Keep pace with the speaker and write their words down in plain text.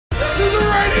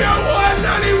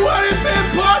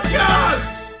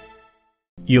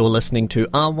You're listening to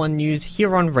R1 News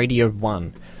here on Radio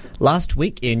 1. Last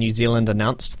week, Air New Zealand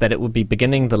announced that it would be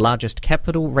beginning the largest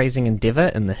capital-raising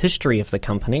endeavour in the history of the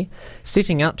company,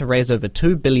 setting out to raise over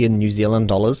 2 billion New Zealand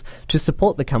dollars to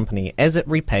support the company as it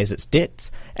repays its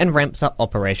debts and ramps up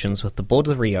operations with the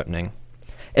border reopening.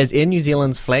 As Air New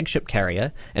Zealand's flagship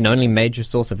carrier and only major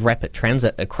source of rapid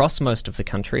transit across most of the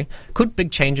country, could big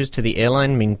changes to the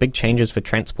airline mean big changes for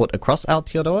transport across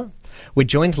Aotearoa? We're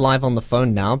joined live on the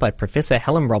phone now by Professor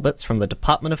Helen Roberts from the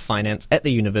Department of Finance at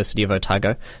the University of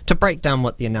Otago to break down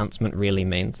what the announcement really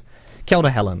means. Kia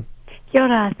ora, Helen. Kia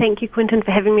ora. Thank you, Quintin,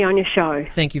 for having me on your show.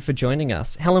 Thank you for joining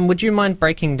us. Helen, would you mind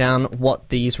breaking down what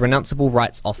these renounceable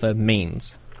rights offer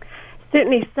means?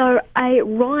 Certainly. So a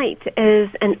right is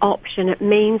an option. It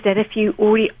means that if you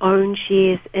already own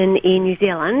shares in Air New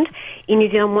Zealand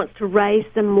wants to raise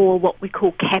some more what we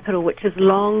call capital, which is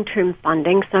long-term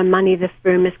funding, so money the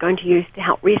firm is going to use to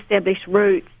help re-establish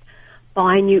routes,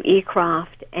 buy new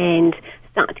aircraft, and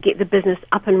start to get the business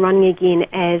up and running again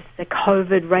as the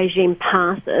COVID regime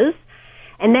passes.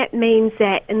 And that means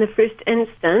that in the first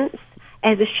instance,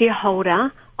 as a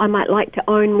shareholder, I might like to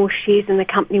own more shares in the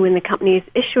company when the company is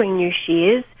issuing new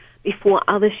shares before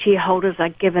other shareholders are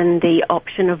given the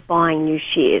option of buying new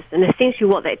shares. And essentially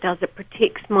what that does, it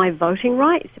protects my voting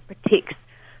rights, it protects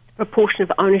the proportion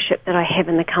of ownership that I have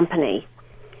in the company.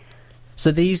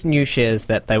 So these new shares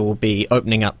that they will be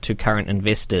opening up to current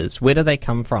investors, where do they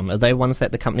come from? Are they ones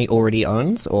that the company already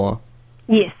owns, or...?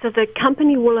 Yes, so the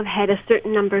company will have had a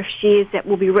certain number of shares that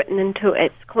will be written into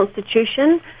its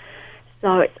constitution.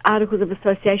 So its Articles of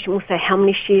Association will say how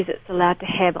many shares it's allowed to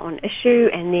have on issue,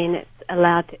 and then it's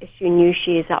allowed to issue new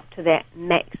shares up to that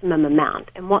maximum amount.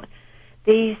 And what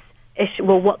the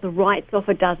rights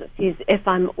offer does, it says if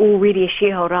I'm already a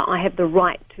shareholder, I have the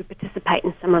right to participate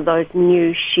in some of those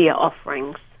new share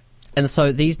offerings. And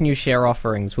so these new share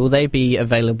offerings, will they be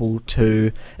available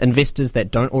to investors that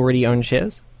don't already own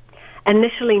shares?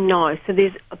 Initially, no. So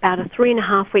there's about a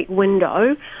 3.5-week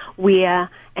window where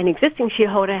an existing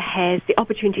shareholder has the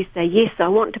opportunity to say, yes, I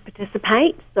want to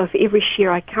participate. So for every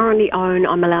share I currently own,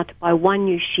 I'm allowed to buy one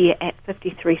new share at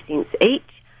 53 cents each.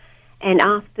 And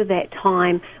after that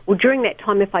time, during that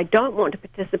time, if I don't want to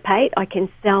participate, I can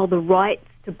sell the rights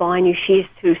to buy new shares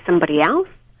to somebody else,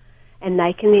 and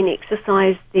they can then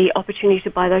exercise the opportunity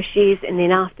to buy those shares. And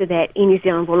then after that, Air New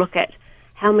Zealand will look at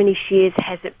how many shares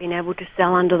has it been able to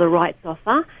sell under the rights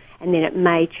offer, and then it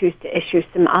may choose to issue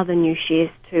some other new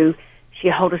shares to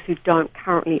shareholders who don't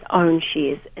currently own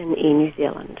shares in Air New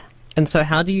Zealand. And so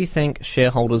how do you think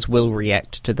shareholders will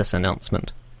react to this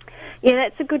announcement? Yeah,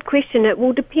 that's a good question. It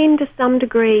will depend to some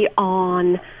degree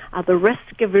on the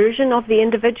risk aversion of the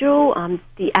individual,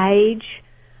 the age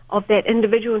of that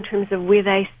individual in terms of where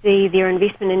they see their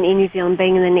investment in Air New Zealand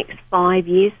being in the next 5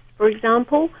 years, for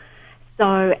example.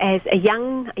 So as a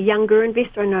younger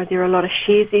investor, I know there are a lot of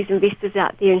Sharesies investors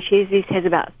out there, and Sharesies has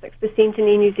about 6% in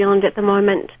Air New Zealand at the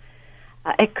moment.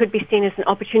 It could be seen as an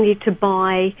opportunity to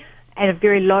buy at a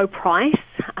very low price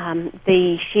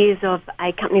the shares of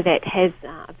a company that has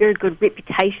a very good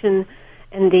reputation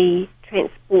in the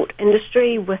transport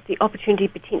industry, with the opportunity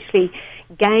to potentially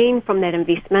gain from that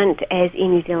investment as Air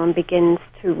New Zealand begins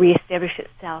to re-establish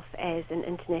itself as an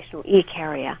international air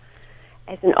carrier.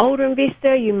 As an older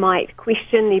investor, you might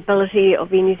question the ability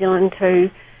of Air New Zealand to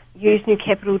use new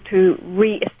capital to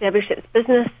re-establish its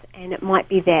business, and it might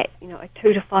be that a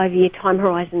 2 to 5 year time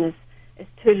horizon is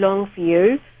too long for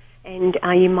you, and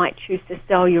you might choose to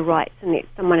sell your rights and let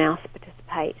someone else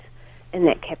participate in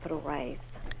that capital raise.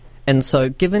 And so,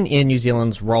 given Air New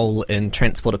Zealand's role in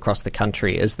transport across the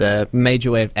country as the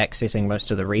major way of accessing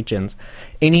most of the regions,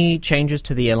 any changes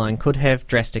to the airline could have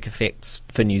drastic effects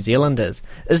for New Zealanders.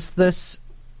 Is this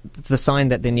the sign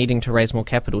that they're needing to raise more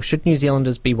capital? Should New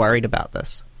Zealanders be worried about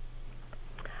this?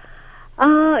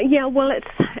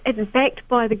 It's backed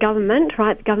by the government,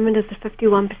 right? The government is a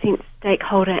 51%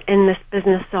 stakeholder in this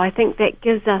business, so I think that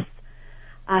gives us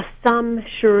some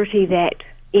surety that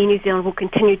Air New Zealand will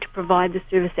continue to provide the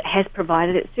service it has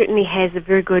provided. It certainly has a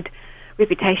very good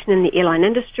reputation in the airline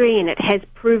industry, and it has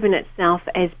proven itself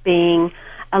as being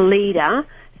a leader,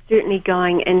 certainly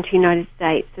going into United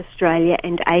States, Australia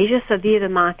and Asia. So they're the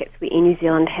markets where Air New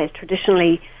Zealand has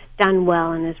traditionally done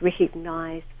well and is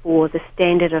recognised for the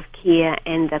standard of care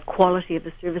and the quality of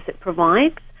the service it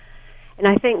provides. And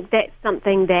I think that's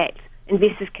something that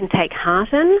investors can take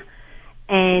heart in.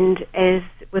 And as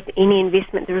with any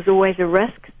investment, there is always a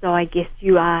risk. So I guess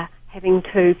you are having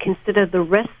to consider the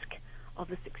risk of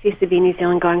the success of Air New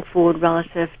Zealand going forward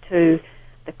relative to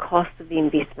the cost of the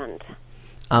investment.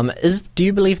 Do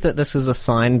you believe that this is a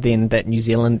sign then that New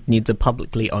Zealand needs a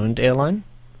publicly owned airline?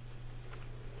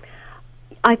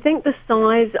 I think the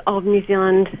size of New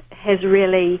Zealand has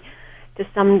really, to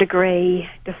some degree,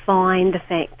 defined the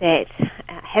fact that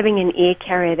having an air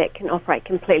carrier that can operate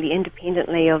completely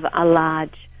independently of a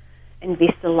large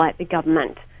investor like the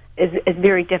government is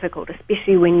very difficult,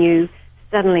 especially when you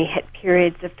suddenly hit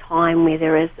periods of time where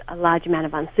there is a large amount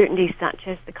of uncertainty, such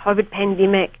as the COVID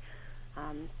pandemic,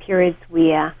 periods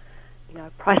where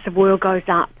price of oil goes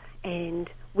up, and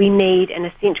we need an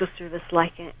essential service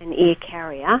like an air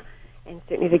carrier, and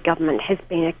certainly the government has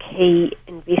been a key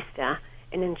investor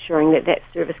in ensuring that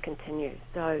service continues.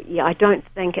 So, I don't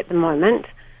think at the moment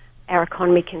our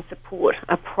economy can support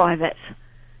a private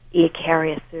air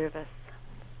carrier service.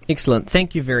 Excellent.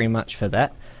 Thank you very much for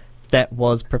that. That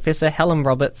was Professor Helen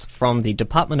Roberts from the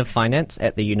Department of Finance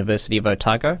at the University of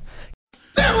Otago.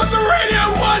 That was a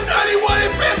Radio 191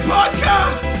 FM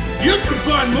podcast. You can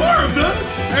find more of them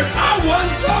at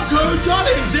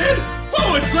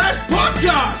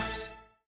r1.co.nz/podcast.